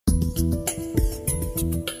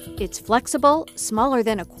It's flexible, smaller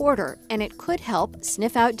than a quarter, and it could help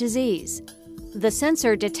sniff out disease. The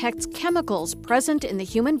sensor detects chemicals present in the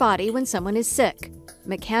human body when someone is sick.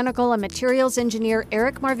 Mechanical and materials engineer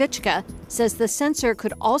Eric Markvicka says the sensor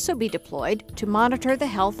could also be deployed to monitor the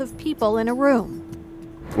health of people in a room.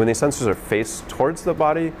 When these sensors are faced towards the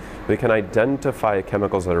body, we can identify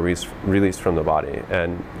chemicals that are released from the body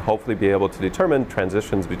and hopefully be able to determine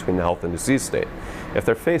transitions between the health and disease state. If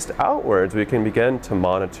they're faced outwards, we can begin to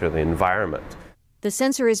monitor the environment. The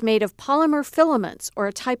sensor is made of polymer filaments, or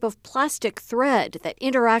a type of plastic thread that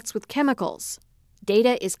interacts with chemicals.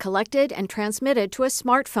 Data is collected and transmitted to a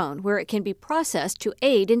smartphone where it can be processed to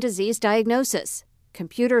aid in disease diagnosis.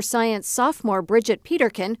 Computer science sophomore Bridget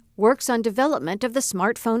Peterkin works on development of the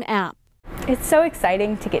smartphone app. It's so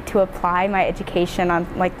exciting to get to apply my education on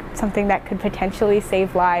something that could potentially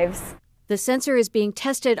save lives. The sensor is being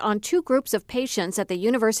tested on 2 groups of patients at the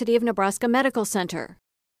University of Nebraska Medical Center.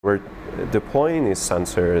 We're deploying these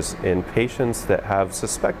sensors in patients that have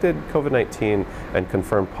suspected COVID-19 and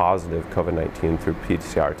confirmed positive COVID-19 through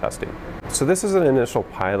PCR testing. So this is an initial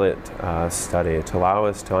pilot study to allow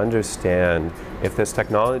us to understand if this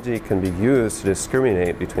technology can be used to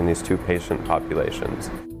discriminate between these 2 patient populations.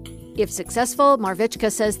 If successful,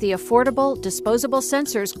 Markvicka says the affordable, disposable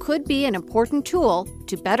sensors could be an important tool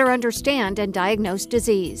to better understand and diagnose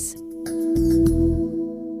disease.